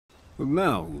But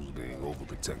now who's being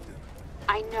overprotective?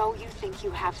 I know you think you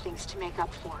have things to make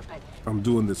up for, but I'm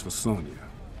doing this for Sonya.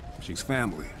 She's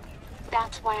family.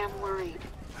 that's why I'm worried.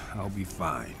 I'll be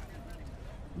fine.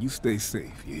 You stay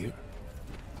safe, you hear?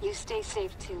 You stay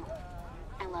safe too.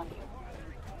 I love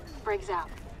you. Briggs out.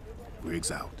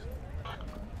 Briggs out.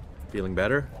 Feeling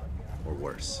better? Or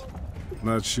worse?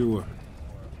 Not sure.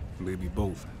 Maybe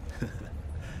both.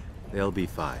 They'll be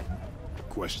fine. The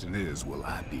question is, will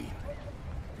I be?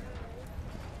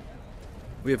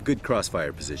 We have good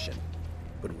crossfire position.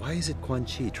 But why is it Quan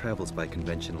Chi travels by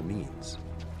conventional means?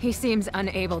 He seems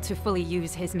unable to fully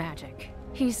use his magic.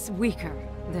 He's weaker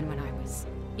than when I was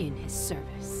in his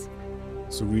service.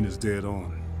 Serena's dead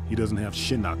on. He doesn't have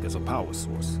Shinnok as a power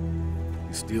source.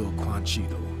 He's still Quan Chi,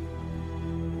 though.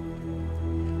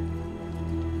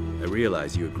 I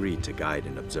realize you agreed to guide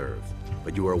and observe,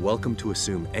 but you are welcome to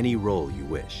assume any role you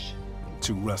wish. I'm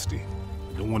too rusty.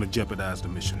 Don't want to jeopardize the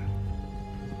mission.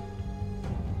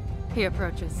 He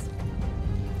approaches.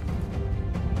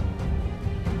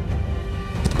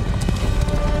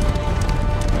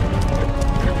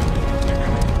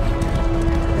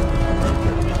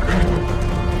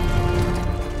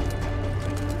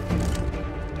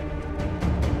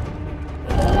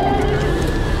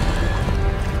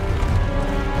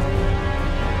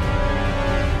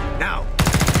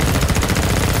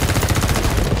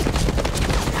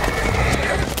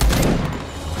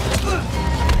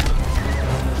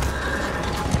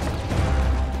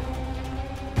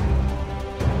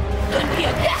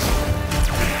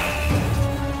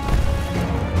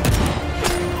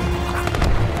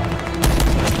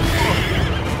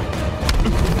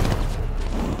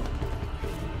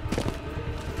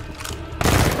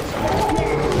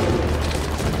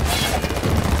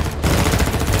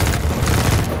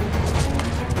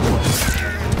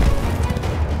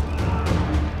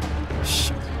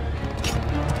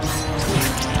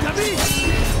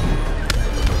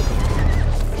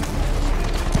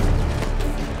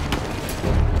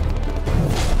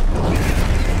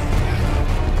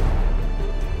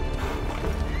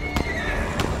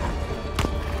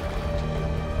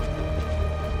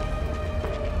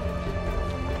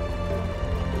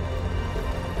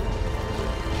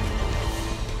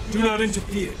 Do not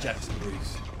interfere, Jackson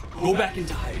Briggs. Go back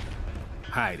into hiding.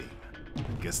 Hiding.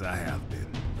 Guess I have been.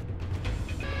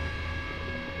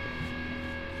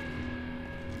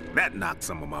 That knocked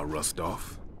some of my rust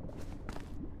off.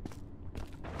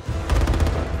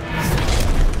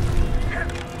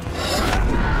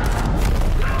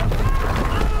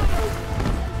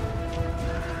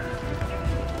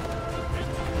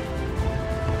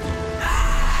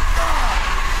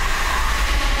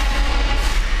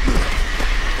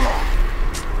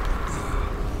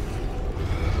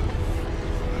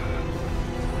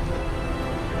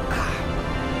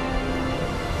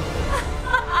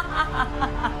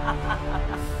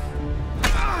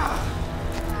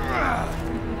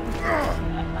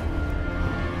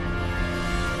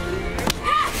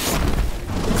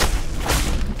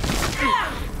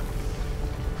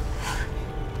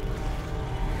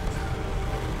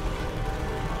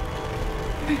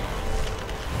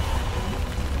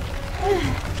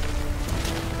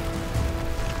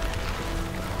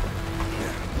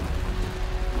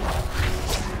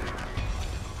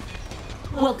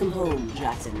 Welcome home,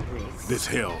 Jackson Briggs. This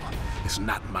hell is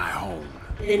not my home.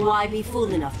 Then why be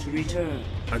fool enough to return?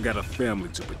 I got a family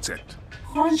to protect.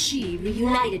 Quan Chi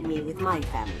reunited me with my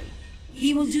family.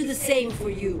 He will do the same for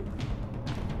you.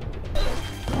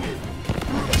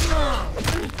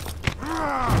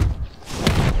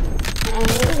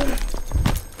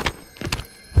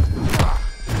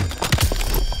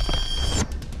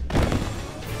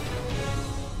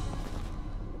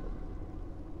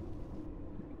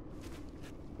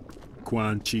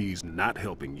 Quan Chi's not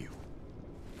helping you.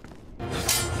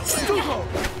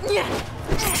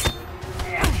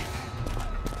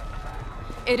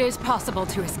 It is possible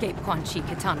to escape Quan Chi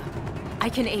Katana. I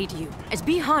can aid you, as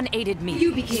Bihan aided me.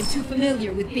 You became too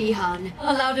familiar with Bihan,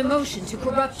 allowed emotion to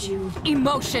corrupt you.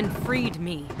 Emotion freed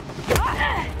me.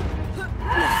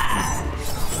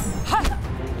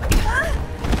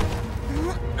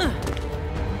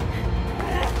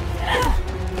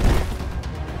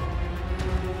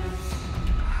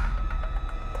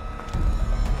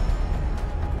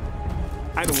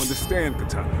 I don't understand,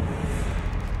 Katana.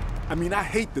 I mean, I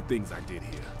hate the things I did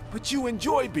here, but you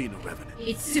enjoy being a revenant.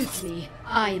 It suits me.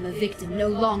 I am a victim no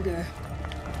longer.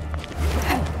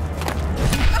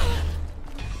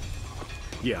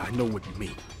 Yeah, I know what you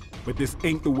mean, but this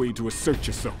ain't the way to assert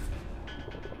yourself.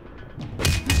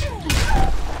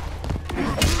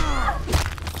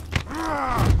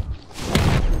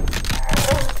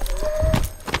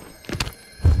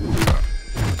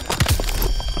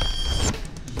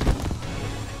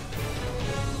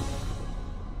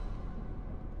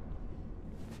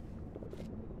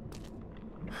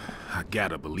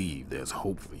 gotta believe there's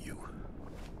hope for you.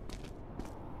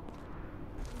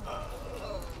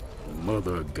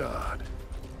 Mother of God.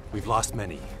 We've lost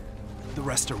many. The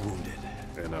rest are wounded.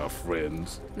 And our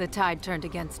friends. The tide turned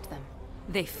against them.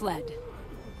 They fled.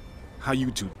 How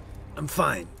you two? I'm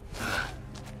fine.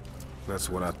 That's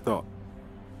what I thought.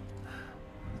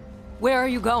 Where are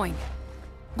you going?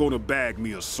 Gonna bag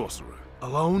me a sorcerer.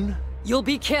 Alone? You'll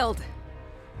be killed.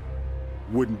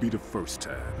 Wouldn't be the first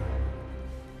time.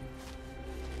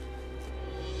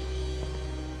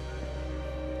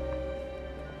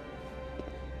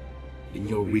 In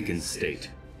your weakened state,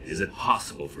 is it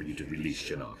possible for you to release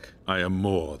QLOC? I am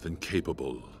more than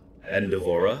capable. And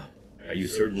Devora? Are you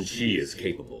certain she is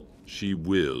capable? She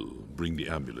will bring the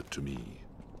amulet to me.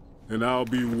 And I'll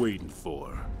be waiting for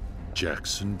her.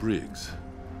 Jackson Briggs.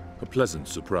 A pleasant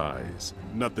surprise.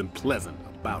 Nothing pleasant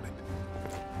about it.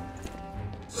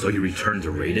 So you return to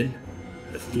Raiden?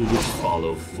 The foolish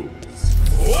follow fools.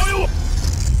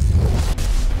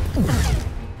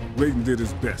 Raiden did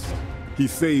his best. He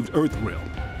saved Earthrealm.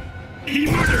 He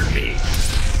murdered me!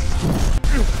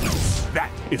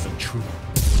 That isn't true.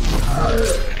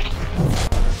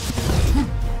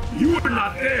 You were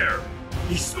not there!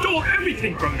 He stole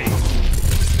everything from me!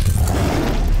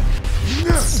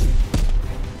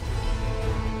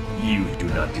 You do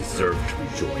not deserve to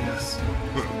rejoin us.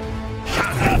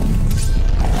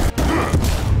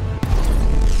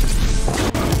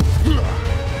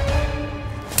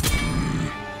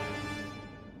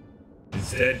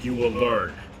 Instead, you will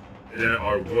learn there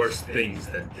are worse things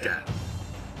than death.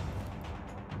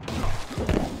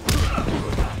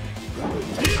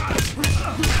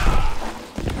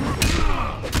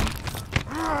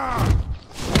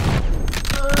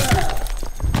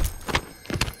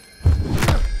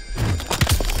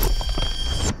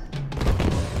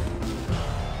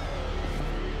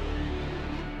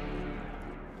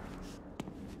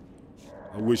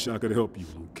 I wish I could help you,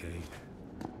 Liu Kang.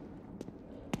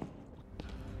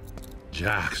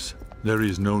 Jax, there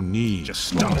is no need. Just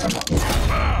stop it.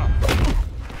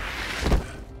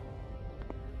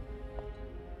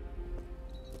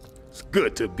 It's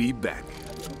good to be back.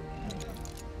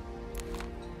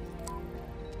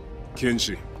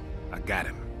 Kenshi, I got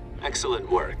him. Excellent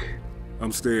work.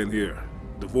 I'm staying here.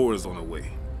 Devora's on her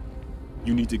way.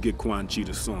 You need to get Quan Chi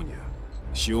to Sonya.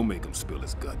 She'll make him spill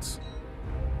his guts.